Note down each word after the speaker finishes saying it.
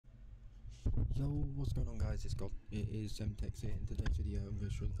Hello, what's going on guys, it is Semtex here. In today's video I'm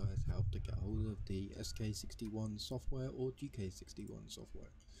going to show you guys how to get hold of the SK61 software or GK61 software.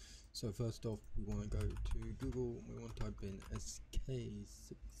 So first off, we want to go to Google, we want to type in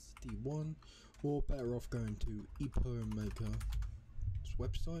SK61, or better off going to EPOMaker's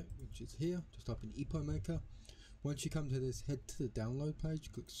website, which is here. Just type in EPOMaker. Once you come to this, head to the download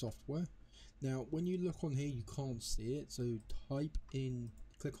page, click software. Now when you look on here you can't see it, so type in,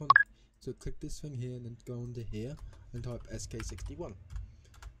 so click this thing here and then go under here and type SK61.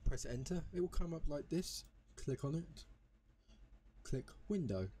 Press enter. It will come up like this. Click on it. Click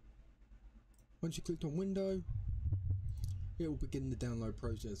window. Once you clicked on window, it will begin the download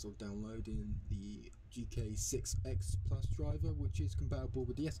process of downloading the GK6X Plus driver, which is compatible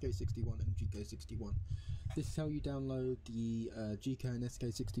with the SK61 and GK61. This is how you download the GK and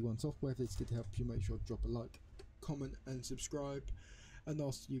SK61 software. If this did help you, make sure to drop a like, comment and subscribe, and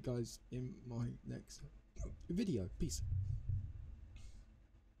I'll see you guys in my next video. Peace.